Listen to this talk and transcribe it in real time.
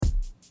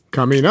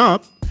Coming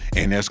up.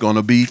 And there's going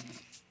to be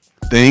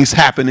things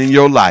happen in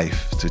your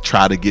life to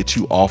try to get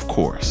you off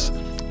course.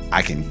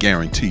 I can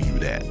guarantee you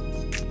that.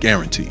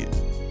 Guarantee it.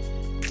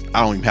 I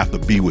don't even have to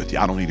be with you.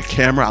 I don't need a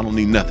camera. I don't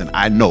need nothing.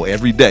 I know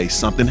every day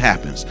something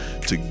happens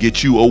to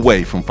get you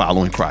away from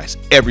following Christ.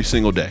 Every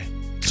single day.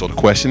 So the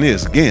question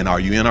is, again,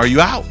 are you in or are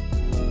you out?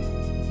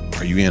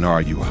 Are you in or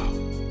are you out?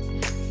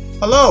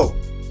 Hello,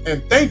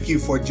 and thank you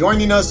for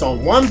joining us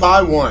on One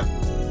by One,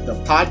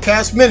 the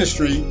podcast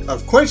ministry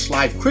of Quench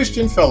Life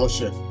Christian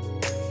Fellowship.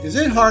 Is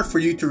it hard for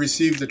you to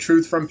receive the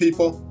truth from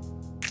people?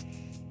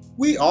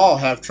 We all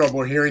have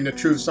trouble hearing the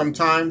truth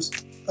sometimes,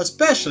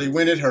 especially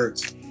when it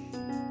hurts.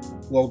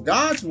 Well,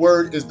 God's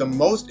Word is the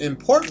most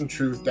important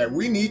truth that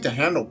we need to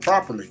handle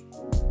properly,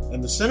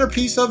 and the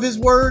centerpiece of His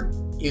Word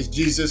is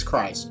Jesus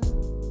Christ.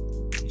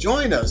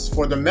 Join us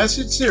for the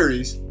message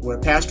series where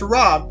Pastor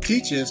Rob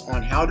teaches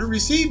on how to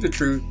receive the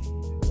truth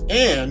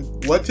and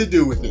what to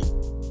do with it.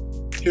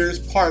 Here's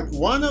part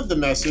 1 of the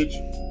message,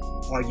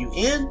 Are You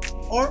In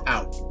or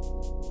Out?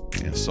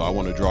 And so I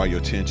want to draw your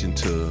attention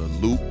to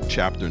Luke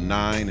chapter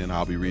 9, and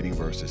I'll be reading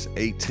verses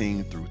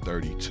 18 through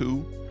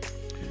 32.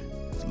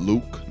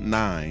 Luke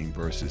 9,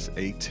 verses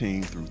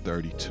 18 through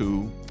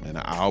 32, and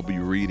I'll be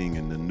reading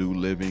in the New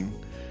Living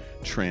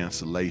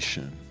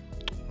Translation,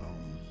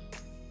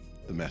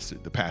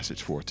 the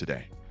passage for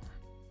today.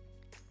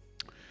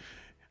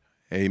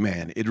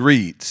 Amen. It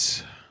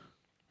reads,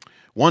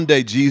 One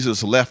day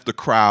Jesus left the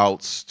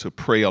crowds to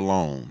pray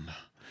alone.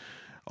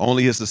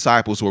 Only his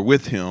disciples were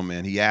with him,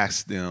 and he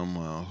asked them,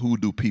 who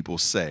do people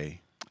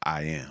say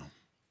I am?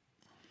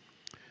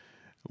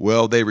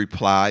 Well, they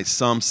replied,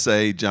 some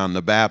say John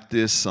the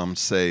Baptist, some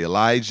say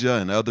Elijah,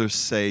 and others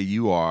say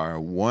you are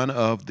one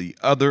of the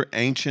other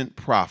ancient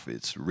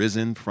prophets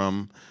risen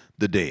from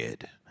the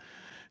dead.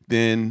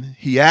 Then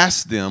he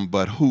asked them,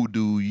 but who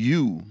do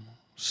you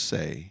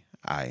say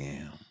I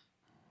am?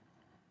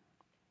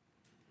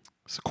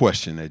 It's a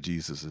question that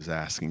Jesus is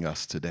asking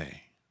us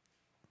today.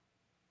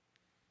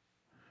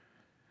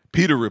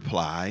 Peter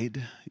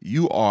replied,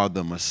 you are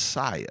the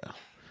Messiah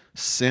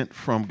sent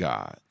from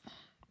God.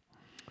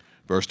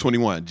 Verse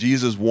 21,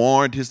 Jesus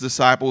warned his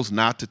disciples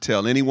not to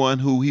tell anyone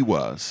who he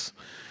was.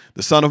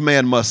 The Son of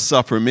Man must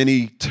suffer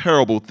many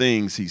terrible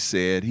things, he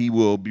said. He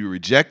will be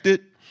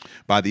rejected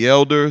by the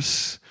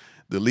elders,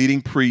 the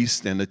leading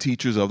priests, and the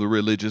teachers of the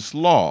religious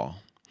law.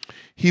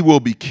 He will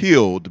be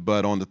killed,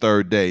 but on the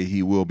third day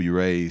he will be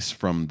raised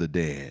from the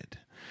dead.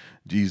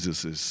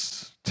 Jesus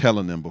is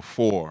telling them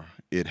before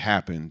it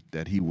happened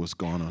that he was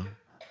gonna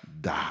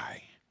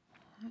die.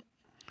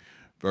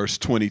 Verse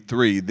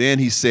 23, then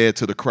he said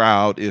to the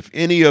crowd, if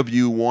any of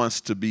you wants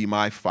to be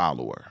my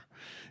follower,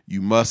 you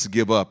must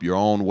give up your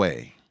own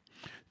way.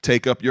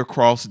 Take up your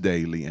cross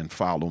daily and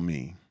follow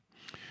me.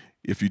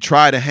 If you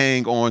try to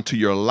hang on to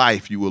your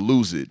life, you will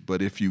lose it.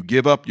 But if you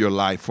give up your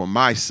life for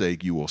my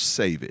sake, you will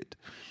save it.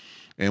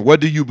 And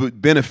what do you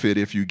benefit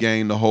if you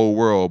gain the whole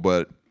world,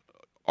 but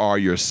are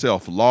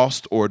yourself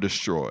lost or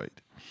destroyed?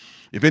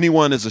 If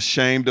anyone is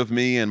ashamed of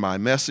me and my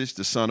message,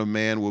 the Son of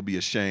Man will be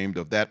ashamed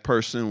of that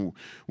person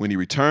when he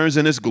returns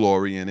in his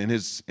glory and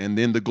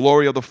in the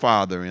glory of the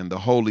Father and the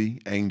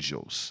holy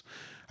angels.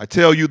 I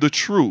tell you the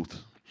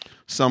truth.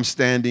 Some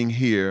standing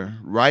here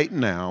right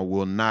now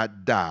will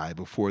not die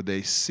before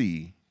they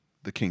see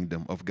the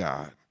kingdom of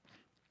God.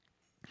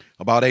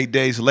 About 8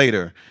 days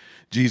later,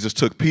 Jesus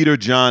took Peter,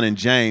 John, and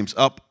James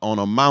up on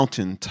a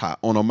mountain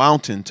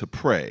to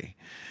pray.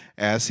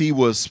 As he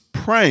was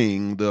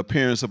praying, the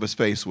appearance of his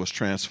face was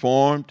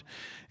transformed,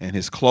 and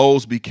his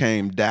clothes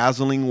became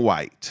dazzling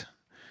white.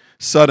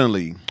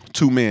 Suddenly,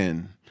 2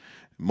 men,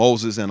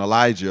 Moses and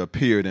Elijah,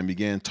 appeared and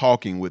began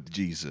talking with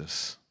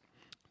Jesus.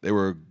 They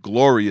were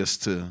glorious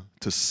to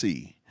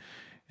see,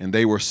 and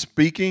they were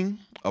speaking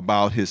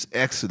about his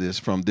exodus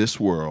from this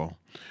world,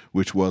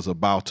 which was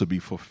about to be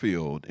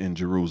fulfilled in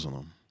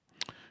Jerusalem.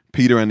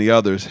 Peter and the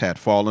others had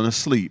fallen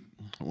asleep.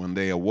 When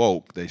they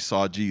awoke, they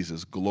saw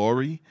Jesus'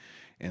 glory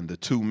and the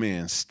 2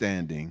 men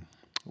standing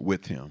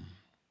with him.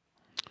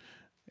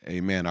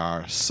 Amen.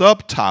 Our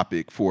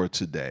subtopic for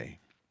today,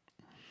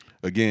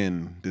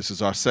 again, this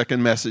is our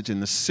second message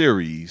in the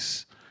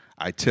series,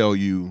 I Tell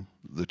You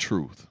the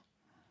Truth.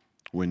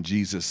 When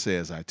Jesus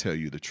says, I tell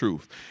you the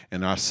truth.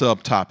 And our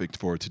subtopic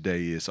for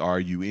today is, are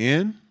you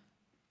in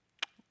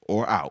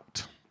or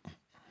out?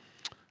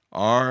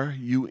 Are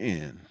you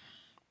in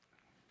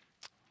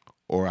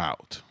or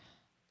out?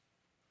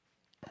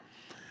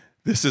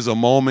 This is a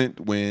moment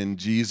when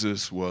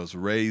Jesus was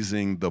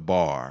raising the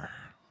bar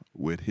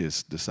with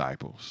his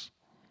disciples.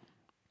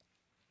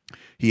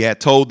 He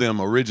had told them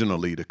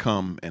originally to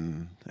come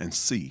and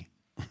see.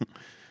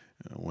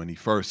 When he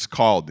first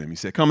called them, he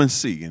said, come and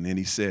see. And then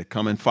he said,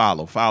 come and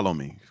follow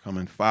me, come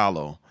and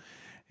follow.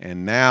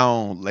 And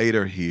now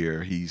later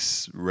here,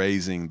 he's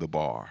raising the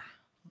bar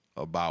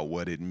about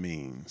what it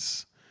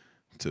means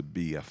to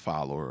be a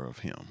follower of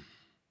him.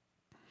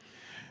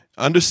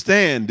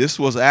 Understand, this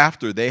was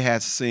after they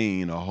had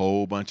seen a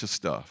whole bunch of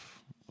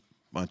stuff,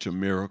 bunch of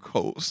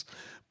miracles,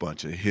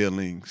 bunch of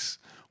healings,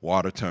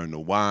 water turned to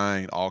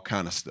wine, all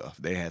kind of stuff.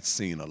 They had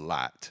seen a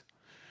lot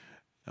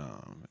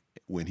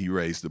when he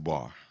raised the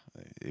bar.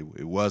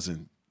 It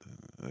wasn't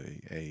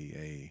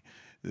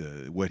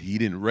what he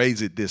didn't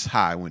raise it this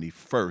high when he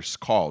first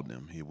called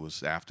them. It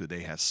was after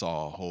they had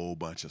saw a whole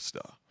bunch of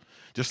stuff.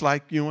 Just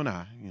like you and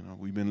I,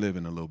 we've been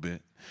living a little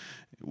bit.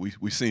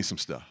 We've seen some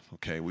stuff,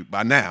 okay?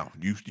 By now,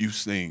 you've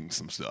seen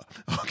some stuff,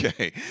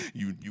 okay?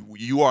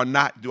 You are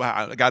not.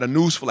 I got a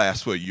news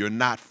flash for you. You're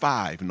not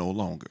 5 no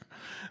longer,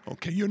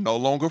 okay? You're no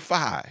longer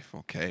 5,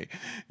 okay?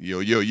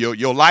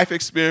 Your life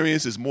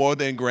experience is more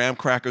than graham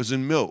crackers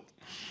and milk,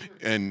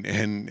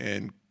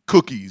 and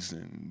cookies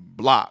and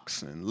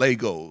blocks and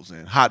Legos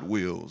and Hot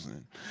Wheels,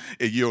 and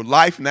your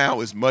life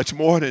now is much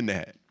more than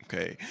that.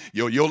 Okay,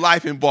 your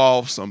life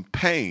involves some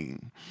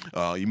pain,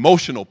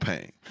 emotional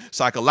pain,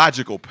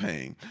 psychological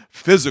pain,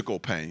 physical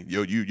pain.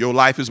 Your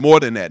life is more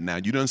than that now.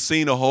 You done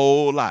seen a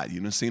whole lot. You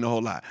done seen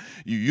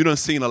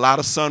a lot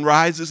of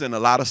sunrises and a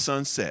lot of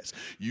sunsets.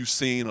 You've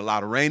seen a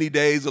lot of rainy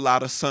days, a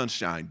lot of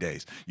sunshine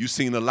days. You've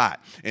seen a lot.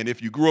 And if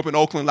you grew up in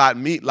Oakland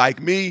like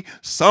me,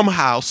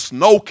 somehow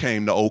snow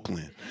came to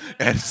Oakland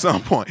at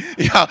some point.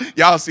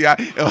 Y'all see,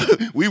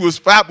 we was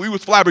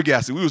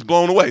flabbergasted. We was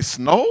blown away.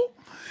 Snow?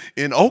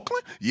 In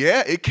Oakland?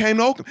 Yeah, it came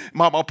to Oakland.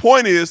 My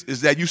point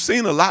is that you've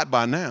seen a lot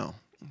by now.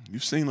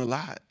 You've seen a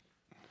lot.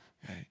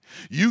 Okay?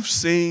 You've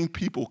seen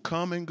people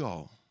come and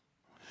go.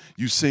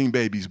 You've seen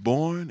babies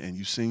born and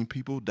you've seen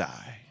people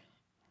die.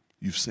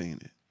 You've seen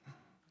it.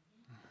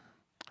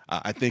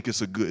 I think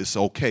it's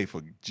okay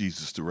for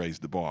Jesus to raise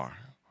the bar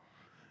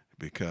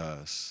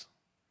because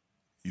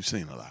you've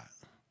seen a lot.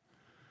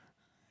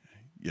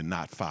 You're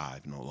not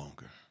 5 no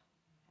longer.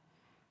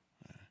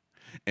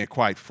 And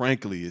quite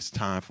frankly, it's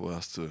time for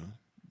us to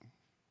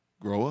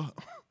grow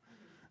up.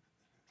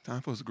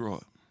 Time for us to grow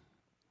up.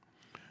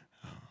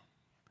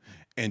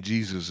 And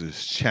Jesus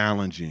is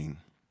challenging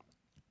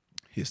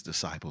his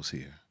disciples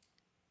here.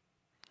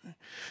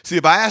 See,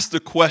 if I ask the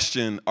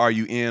question, are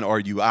you in or are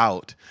you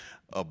out,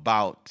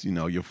 about,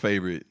 your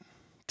favorite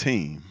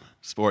team,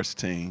 sports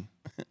team,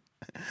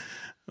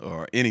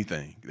 or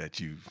anything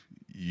that you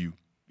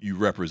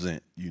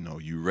represent,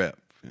 you rep,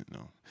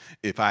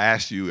 If I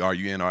ask you, are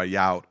you in or are you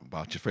out,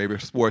 about your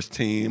favorite sports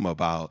team,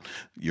 about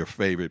your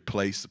favorite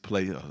place to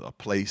play, a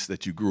place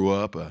that you grew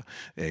up,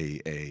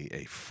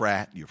 a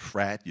frat,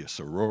 your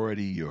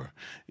sorority,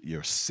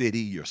 your city,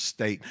 your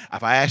state.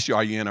 If I asked you,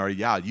 are you in or are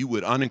you out, you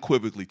would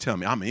unequivocally tell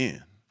me, I'm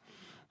in.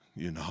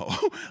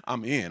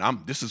 I'm in.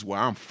 This is where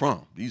I'm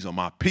from. These are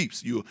my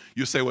peeps. You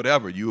say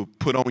whatever. You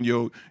put on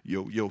your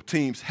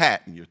team's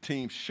hat and your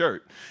team's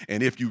shirt.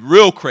 And if you're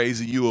real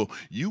crazy,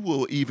 you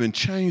will even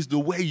change the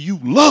way you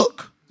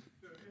look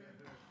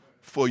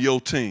for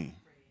your team.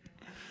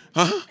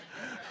 Huh?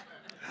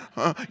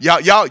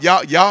 Y'all,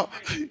 yeah.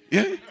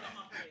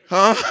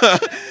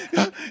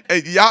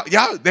 Hey,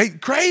 y'all, they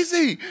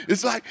crazy.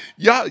 It's like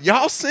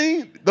y'all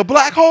seen the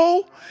black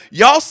hole?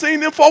 Y'all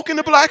seen them folk in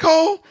the black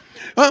hole?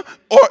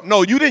 Or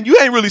no, you didn't. You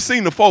ain't really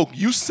seen the folk.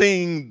 You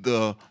seen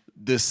the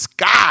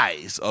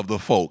disguise of the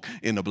folk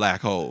in the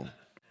black hole.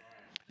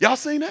 Y'all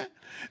seen that?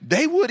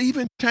 They would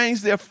even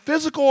change their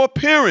physical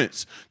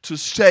appearance to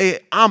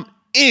say, I'm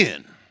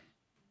in.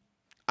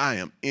 I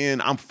am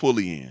in. I'm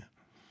fully in.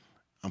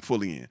 I'm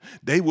fully in.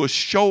 They will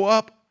show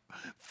up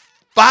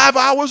 5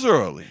 hours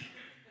early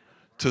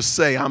to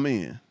say, I'm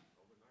in.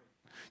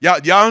 Y'all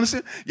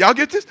understand? Y'all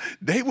get this?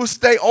 They will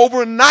stay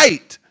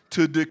overnight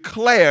to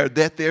declare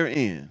that they're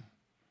in.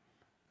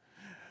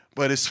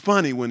 But it's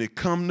funny when it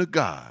come to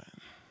God.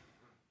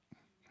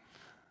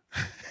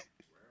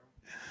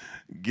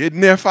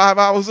 Getting there 5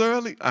 hours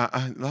early,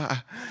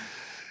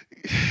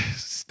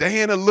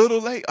 staying a little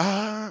late,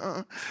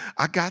 I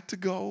got to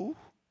go.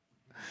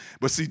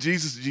 But see,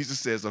 Jesus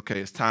says, okay,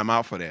 it's time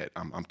out for that.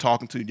 I'm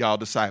talking to y'all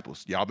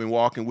disciples. Y'all been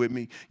walking with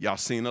me. Y'all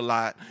seen a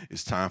lot.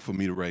 It's time for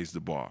me to raise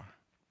the bar.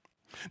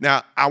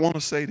 Now, I want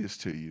to say this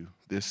to you.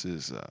 This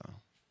is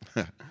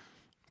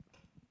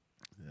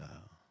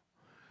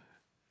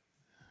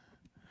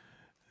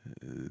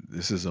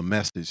this is a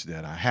message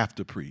that I have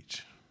to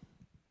preach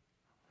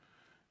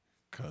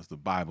because the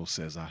Bible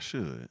says I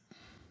should.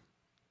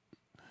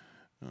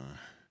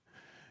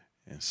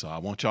 And so I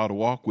want y'all to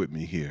walk with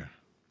me here.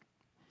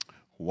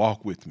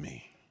 Walk with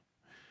me.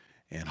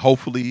 And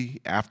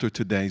hopefully after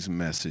today's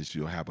message,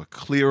 you'll have a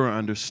clearer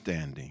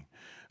understanding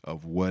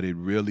of what it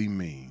really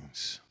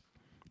means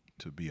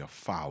to be a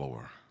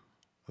follower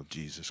of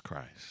Jesus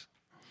Christ.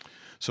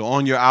 So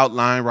on your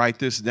outline, write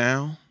this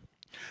down.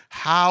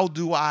 How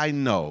do I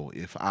know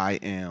if I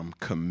am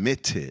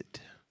committed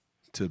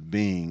to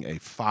being a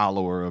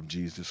follower of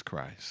Jesus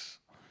Christ?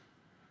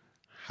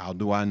 How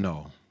do I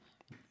know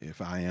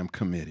if I am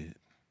committed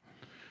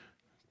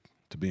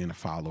to being a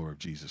follower of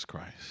Jesus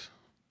Christ?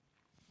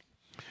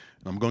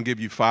 And I'm going to give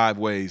you 5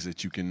 ways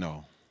that you can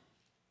know.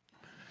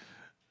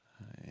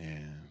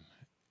 And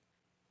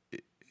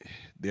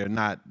they're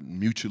not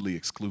mutually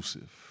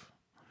exclusive.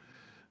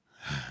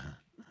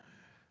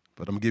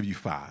 But I'm going to give you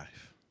 5.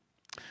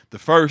 The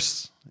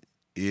first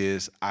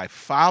is I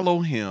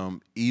follow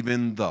him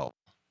even though.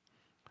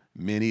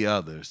 many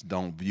others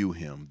don't view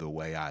him the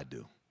way I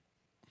do.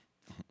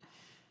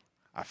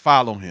 I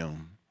follow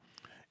him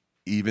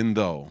even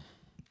though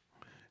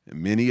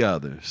many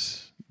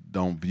others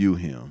don't view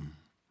him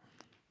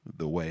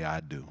the way I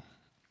do.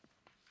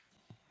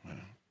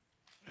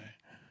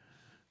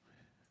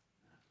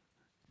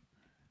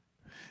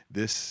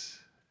 This,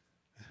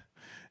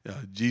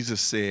 Jesus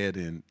said,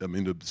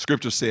 the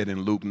scripture said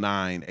in Luke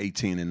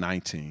 9:18 and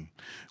 19,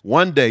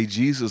 one day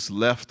Jesus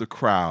left the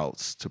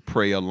crowds to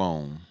pray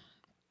alone.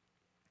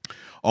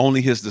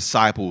 Only his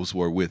disciples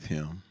were with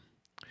him.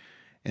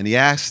 And he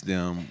asked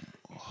them,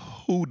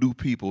 who do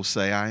people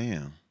say I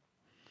am?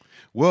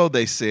 Well,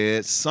 they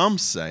said, some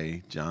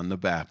say John the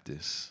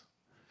Baptist,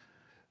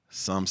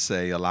 some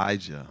say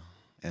Elijah,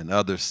 and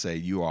others say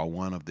you are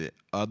one of the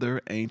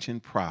other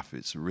ancient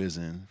prophets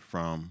risen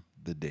from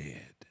the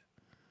dead.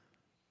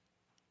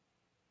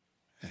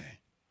 Hey.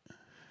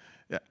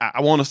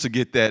 I want us to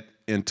get that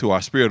into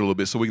our spirit a little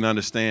bit so we can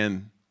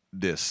understand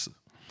this.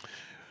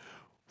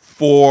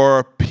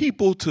 For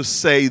people to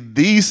say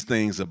these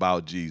things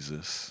about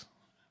Jesus,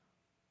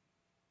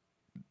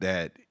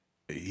 that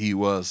he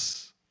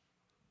was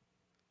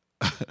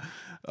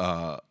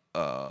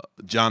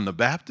John the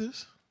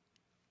Baptist,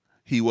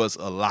 he was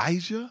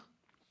Elijah,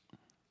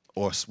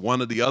 or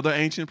one of the other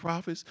ancient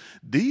prophets,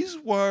 these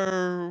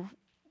were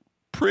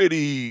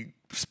pretty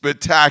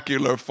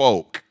spectacular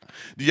folk.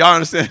 Do y'all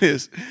understand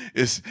this?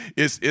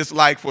 It's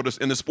like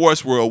in the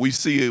sports world, we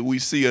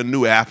see a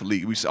new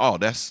athlete. We say,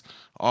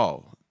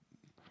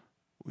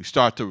 we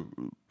start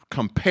to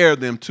compare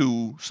them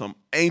to some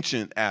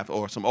ancient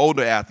or some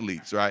older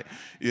athletes, right?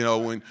 You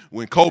know,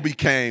 when Kobe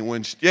came,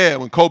 when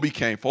Kobe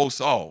came, folks,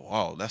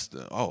 that's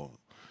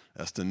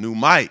the new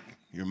Mike.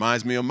 He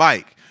reminds me of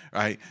Mike,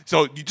 right?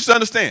 So you just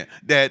understand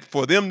that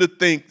for them to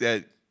think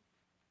that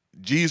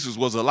Jesus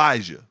was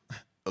Elijah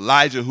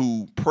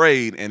who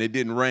prayed and it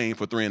didn't rain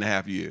for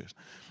 3.5 years,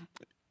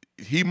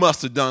 he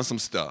must have done some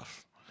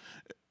stuff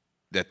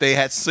that they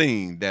had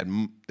seen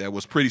that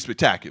was pretty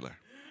spectacular.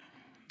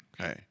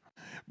 Okay.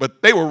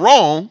 But they were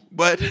wrong,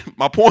 but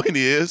my point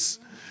is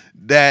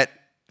that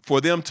for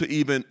them to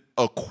even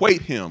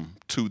equate him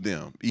to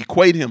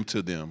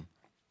them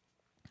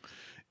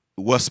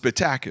was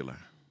spectacular.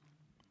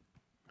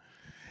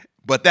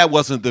 But that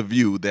wasn't the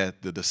view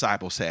that the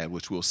disciples had,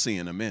 which we'll see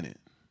in a minute.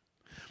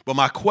 But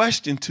my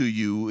question to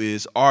you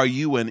is, are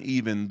you an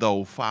even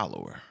though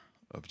follower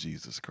of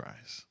Jesus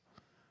Christ?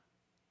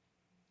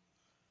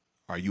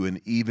 Are you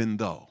an even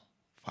though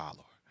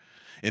follower?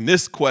 In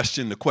this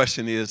question, the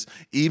question is,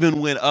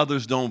 even when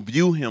others don't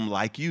view him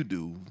like you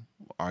do,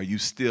 are you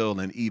still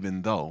an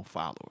even though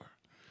follower?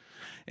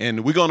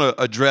 And we're going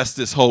to address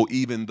this whole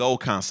even though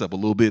concept a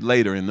little bit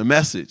later in the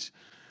message.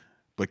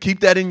 But keep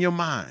that in your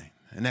mind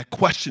and that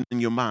question in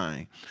your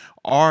mind.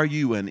 Are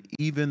you an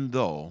even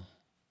though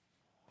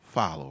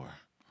follower?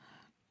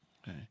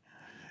 Okay.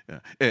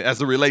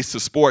 As it relates to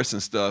sports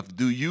and stuff,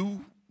 do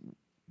you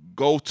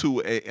go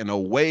to an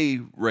away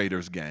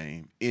Raiders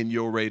game in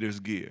your Raiders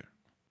gear?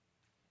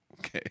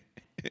 Okay.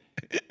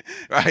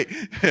 Right.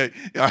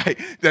 All right.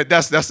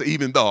 That's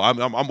even though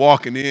I'm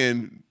walking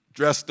in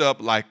dressed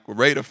up like a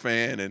Raider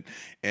fan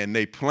and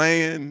they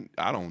playing,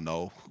 I don't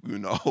know,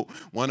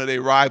 one of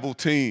their rival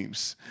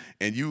teams,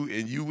 and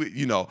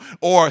you know,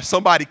 or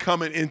somebody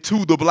coming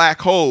into the black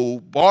hole,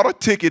 bought a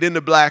ticket in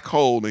the black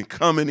hole and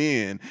coming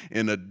in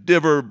a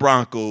Denver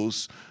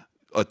Broncos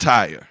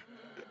attire.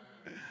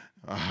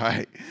 All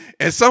right.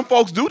 And some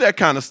folks do that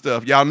kind of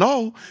stuff. Y'all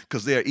know,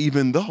 because they're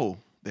even though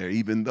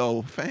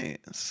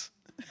fans.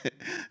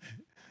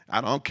 I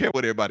don't care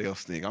what everybody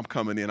else thinks. I'm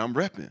coming in, I'm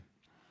repping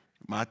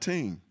my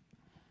team.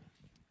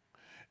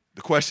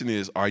 The question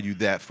is, are you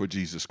that for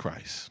Jesus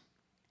Christ?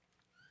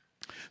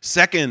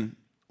 Second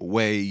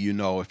way you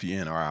know if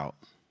you're in or out.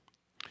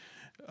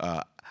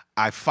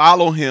 I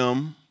follow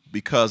him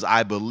because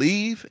I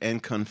believe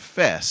and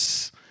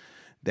confess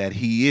that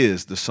he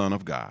is the Son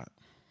of God.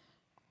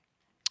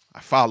 I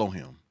follow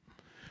him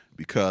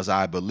because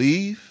I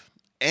believe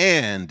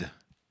and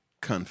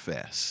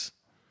confess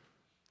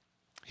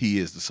he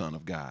is the Son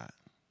of God.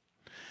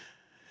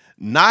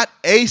 Not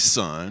a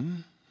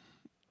son,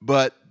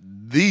 but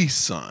the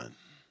Son.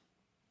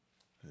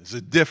 There's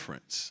a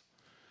difference.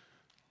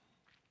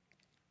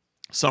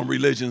 Some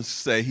religions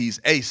say he's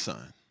a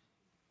son.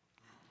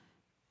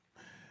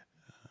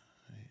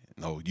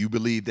 No, you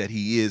believe that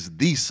he is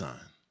the Son.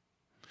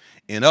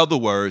 In other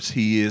words,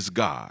 he is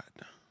God.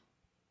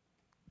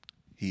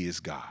 He is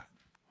God.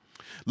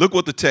 Look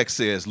what the text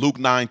says, Luke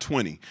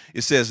 9:20.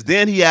 It says,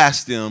 then he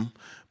asked them,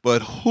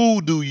 but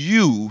who do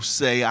you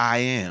say I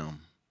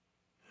am?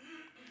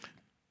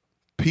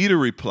 Peter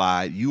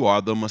replied, you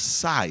are the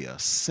Messiah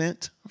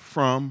sent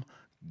from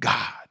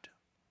God.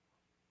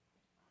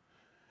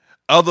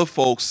 Other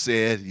folks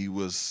said he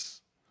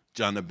was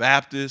John the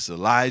Baptist,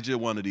 Elijah,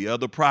 one of the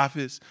other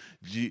prophets.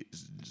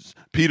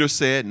 Peter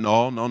said,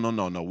 no,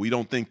 we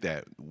don't think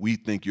that. We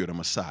think you're the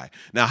Messiah.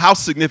 Now, how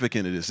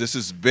significant it is? This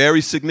is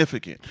very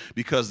significant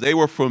because they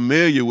were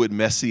familiar with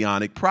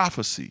messianic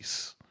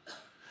prophecies.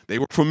 They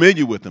were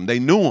familiar with them. They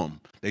knew them.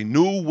 They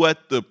knew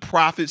what the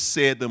prophets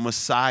said the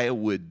Messiah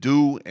would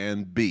do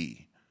and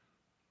be.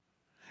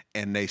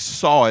 And they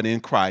saw it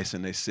in Christ,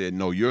 and they said,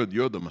 no, you're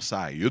the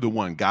Messiah. You're the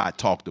one God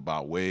talked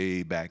about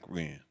way back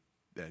when.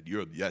 That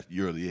you're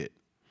it.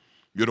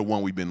 You're the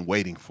one we've been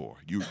waiting for.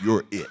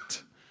 You're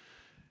it,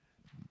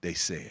 they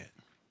said.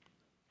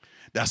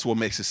 That's what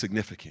makes it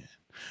significant.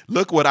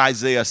 Look what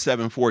Isaiah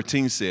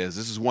 7:14 says.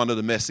 This is one of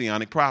the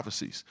messianic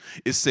prophecies.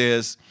 It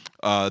says,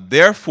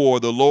 therefore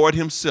the Lord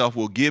himself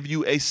will give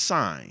you a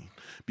sign.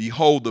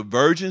 Behold, the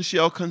virgin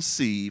shall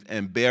conceive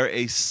and bear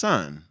a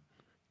son,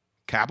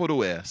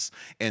 capital S,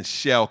 and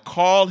shall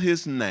call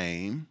his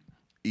name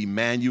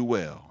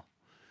Emmanuel.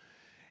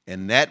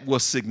 And that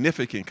was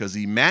significant because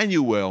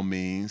Emmanuel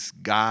means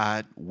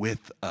God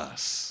with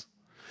us.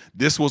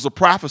 This was a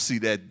prophecy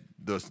that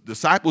the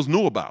disciples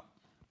knew about.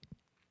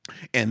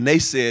 And they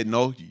said,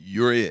 no,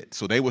 you're it.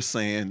 So they were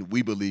saying,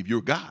 we believe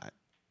you're God.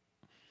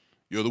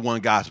 You're the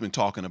one God's been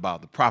talking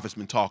about. The prophet's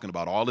been talking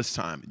about all this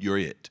time. You're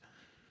it.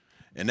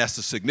 And that's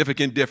a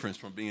significant difference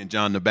from being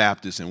John the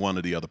Baptist and one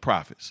of the other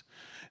prophets.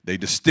 They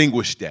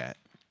distinguished that.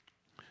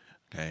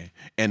 Okay?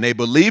 And they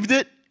believed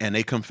it and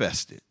they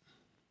confessed it.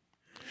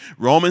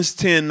 Romans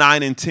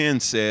 10:9 and 10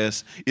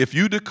 says, if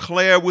you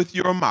declare with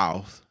your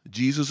mouth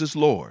Jesus is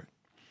Lord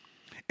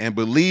and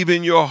believe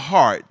in your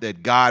heart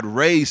that God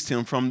raised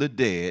him from the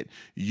dead,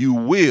 you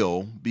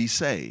will be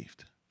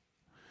saved.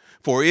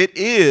 For it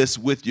is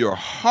with your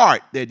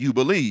heart that you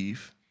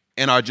believe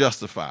and are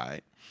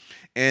justified,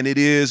 and it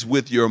is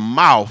with your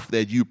mouth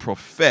that you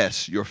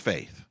profess your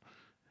faith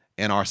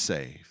and are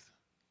saved.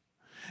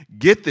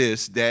 Get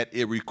this, that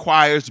it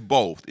requires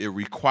both. It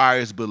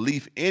requires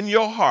belief in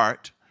your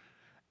heart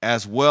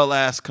as well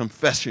as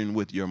confession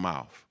with your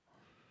mouth.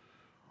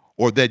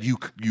 Or that you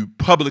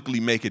publicly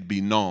make it be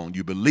known.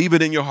 You believe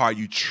it in your heart,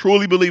 you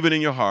truly believe it in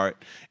your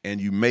heart,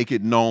 and you make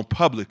it known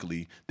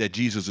publicly that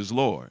Jesus is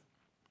Lord.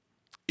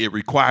 It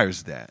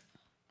requires that.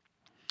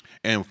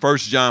 And 1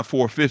 John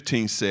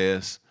 4:15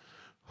 says,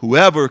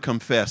 whoever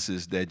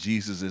confesses that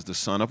Jesus is the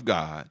Son of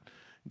God,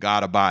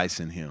 God abides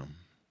in him,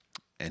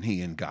 and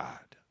he in God.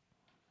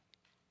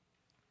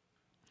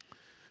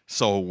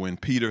 So when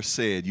Peter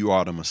said, you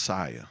are the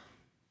Messiah,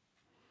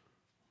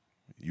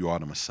 you are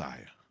the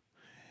Messiah,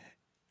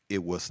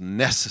 it was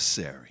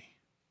necessary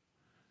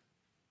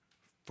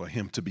for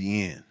him to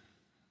be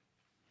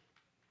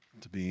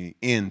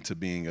into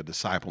being a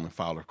disciple and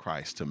follower of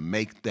Christ, to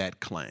make that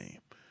claim,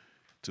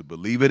 to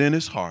believe it in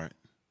his heart,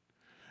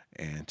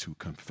 and to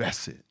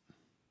confess it.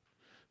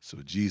 So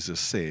Jesus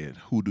said,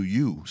 who do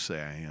you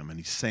say I am? And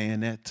he's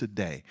saying that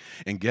today.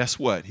 And guess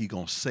what? He's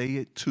going to say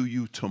it to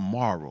you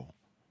tomorrow.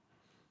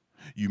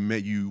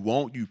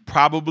 You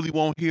probably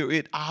won't hear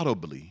it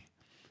audibly,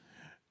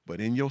 but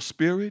in your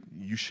spirit,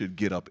 you should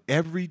get up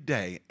every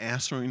day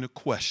answering the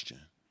question,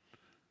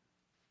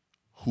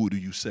 who do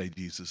you say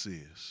Jesus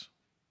is?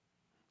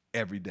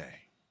 Every day.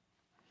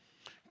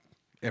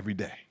 Every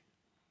day.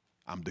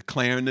 I'm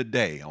declaring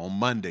today, on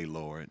Monday,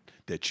 Lord,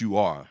 that you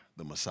are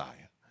the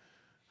Messiah.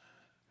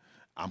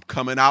 I'm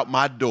coming out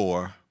my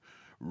door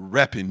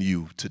repping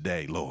you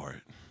today,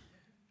 Lord.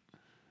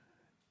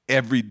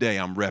 Every day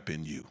I'm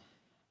repping you.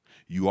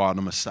 You are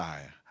the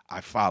Messiah.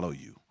 I follow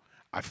you.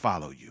 I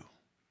follow you.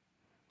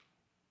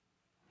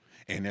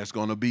 And there's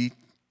going to be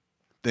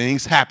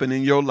things happen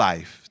in your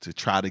life to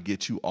try to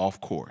get you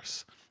off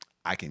course.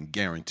 I can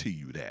guarantee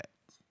you that.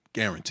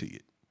 Guarantee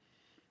it.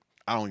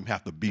 I don't even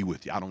have to be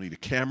with you. I don't need a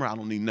camera. I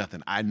don't need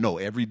nothing. I know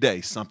every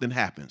day something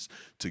happens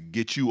to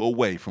get you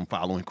away from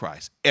following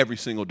Christ. Every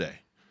single day.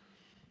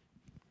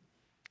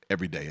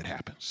 Every day it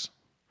happens.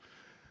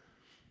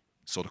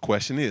 So the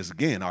question is,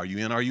 again, are you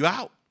in or are you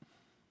out?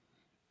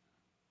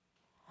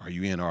 Are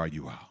you in or are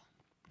you out?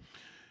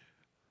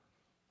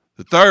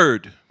 The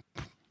third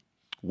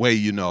way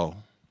you know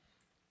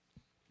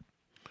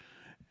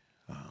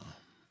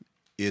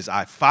is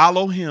I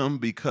follow him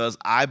because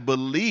I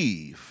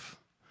believe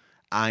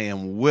I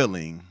am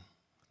willing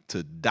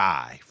to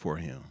die for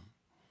him.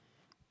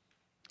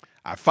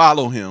 I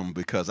follow him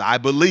because I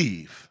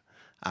believe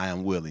I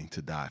am willing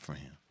to die for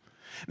him.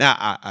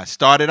 Now, I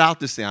started out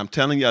this thing. I'm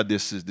telling you,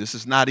 this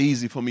is not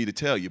easy for me to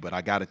tell you, but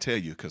I got to tell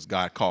you because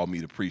God called me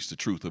to preach the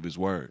truth of his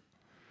word.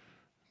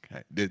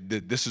 Okay,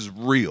 this is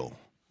real.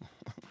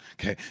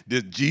 Okay,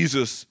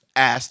 Jesus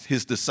asked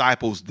his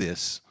disciples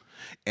this,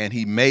 and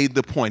he made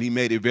the point. He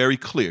made it very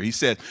clear. He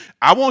said,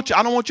 I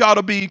don't want y'all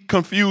to be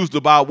confused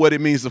about what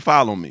it means to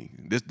follow me.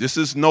 This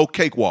is no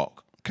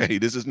cakewalk. Okay,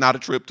 this is not a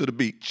trip to the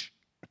beach.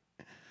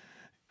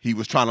 He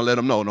was trying to let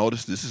them know, no,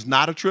 this is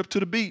not a trip to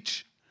the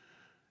beach.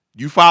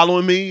 You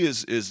following me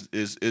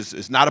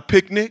is not a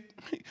picnic.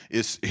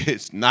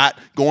 It's not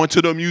going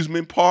to the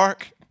amusement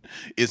park.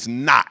 It's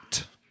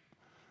not.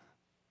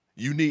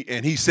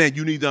 And he said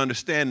you need to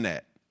understand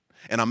that.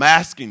 And I'm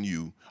asking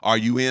you, are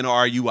you in or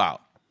are you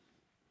out?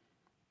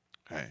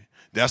 Okay.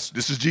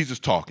 This is Jesus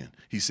talking.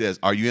 He says,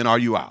 are you in or are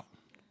you out?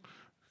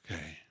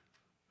 Okay.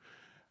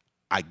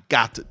 I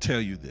got to tell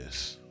you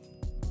this.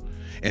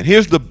 And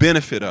here's the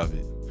benefit of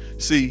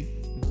it. See,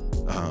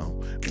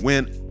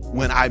 when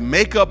when I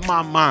make up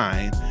my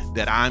mind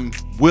that I'm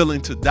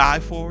willing to die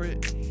for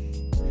it,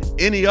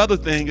 any other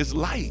thing is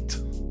light.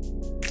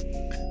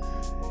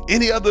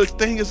 Any other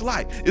thing is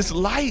light. It's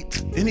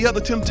light. Any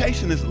other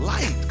temptation is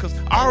light because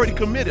I already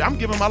committed. I'm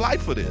giving my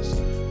life for this.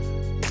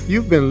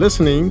 You've been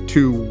listening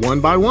to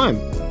One by One.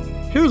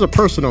 Here's a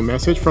personal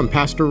message from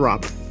Pastor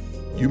Robert.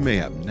 You may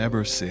have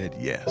never said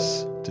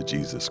yes to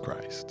Jesus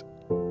Christ.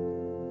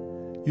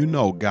 You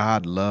know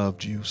God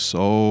loved you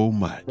so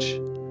much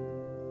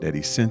that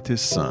he sent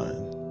his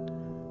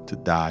son to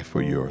die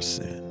for your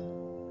sin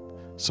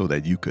so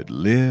that you could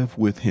live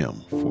with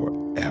him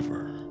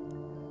forever.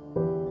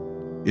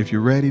 If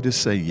you're ready to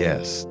say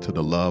yes to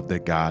the love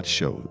that God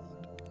showed,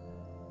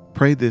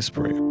 pray this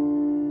prayer.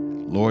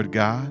 Lord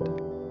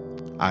God,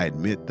 I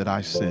admit that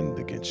I sinned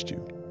against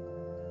you.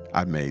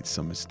 I've made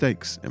some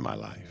mistakes in my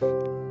life.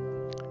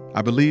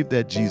 I believe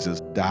that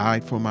Jesus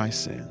died for my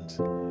sins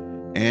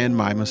and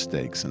my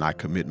mistakes, and I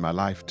commit my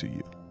life to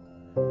you.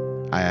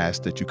 I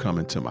ask that you come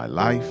into my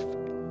life,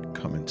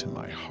 come into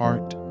my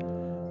heart,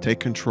 take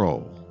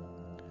control,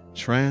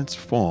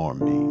 transform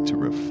me to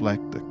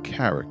reflect the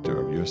character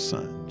of your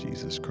Son,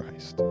 Jesus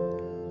Christ.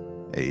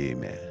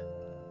 Amen.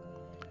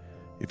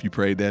 If you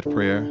prayed that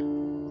prayer,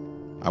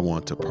 I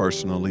want to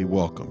personally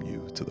welcome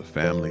you to the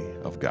family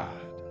of God.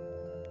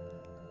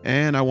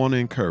 And I want to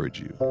encourage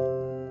you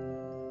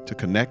to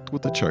connect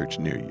with a church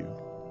near you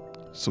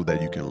so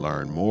that you can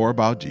learn more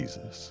about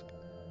Jesus,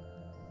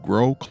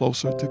 grow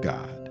closer to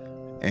God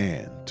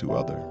and to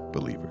other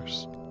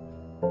believers.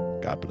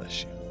 God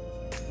bless you.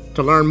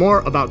 To learn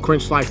more about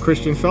Quench Life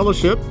Christian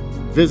Fellowship,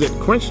 visit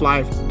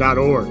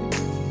quenchlife.org.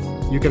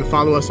 You can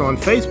follow us on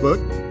Facebook,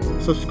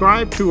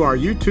 subscribe to our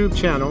YouTube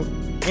channel,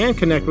 and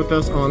connect with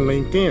us on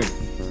LinkedIn.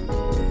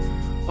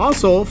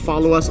 Also,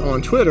 follow us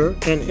on Twitter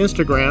and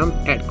Instagram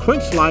at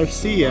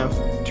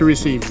QuenchLifeCF to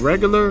receive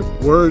regular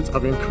words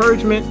of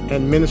encouragement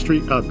and ministry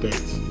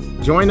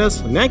updates. Join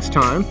us next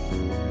time.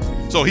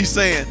 So he's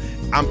saying,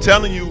 I'm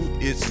telling you,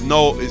 it's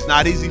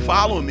not easy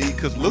following me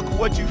because look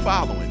what you're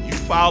following. You're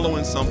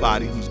following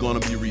somebody who's going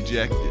to be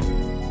rejected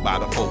by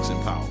the folks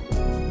in power.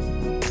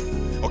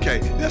 Okay,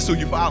 that's who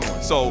you're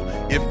following. So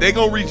if they're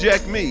going to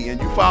reject me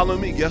and you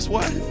following me, guess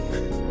what?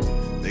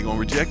 They're going to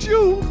reject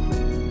you.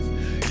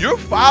 You're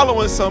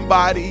following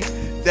somebody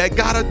that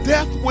got a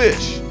death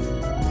wish.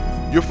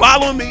 You're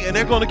following me and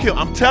they're going to kill.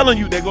 I'm telling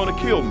you, they're going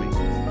to kill me.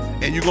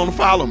 And you're going to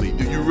follow me.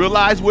 Do you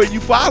realize where you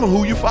follow,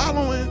 who you're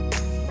following?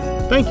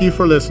 Thank you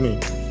for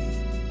listening.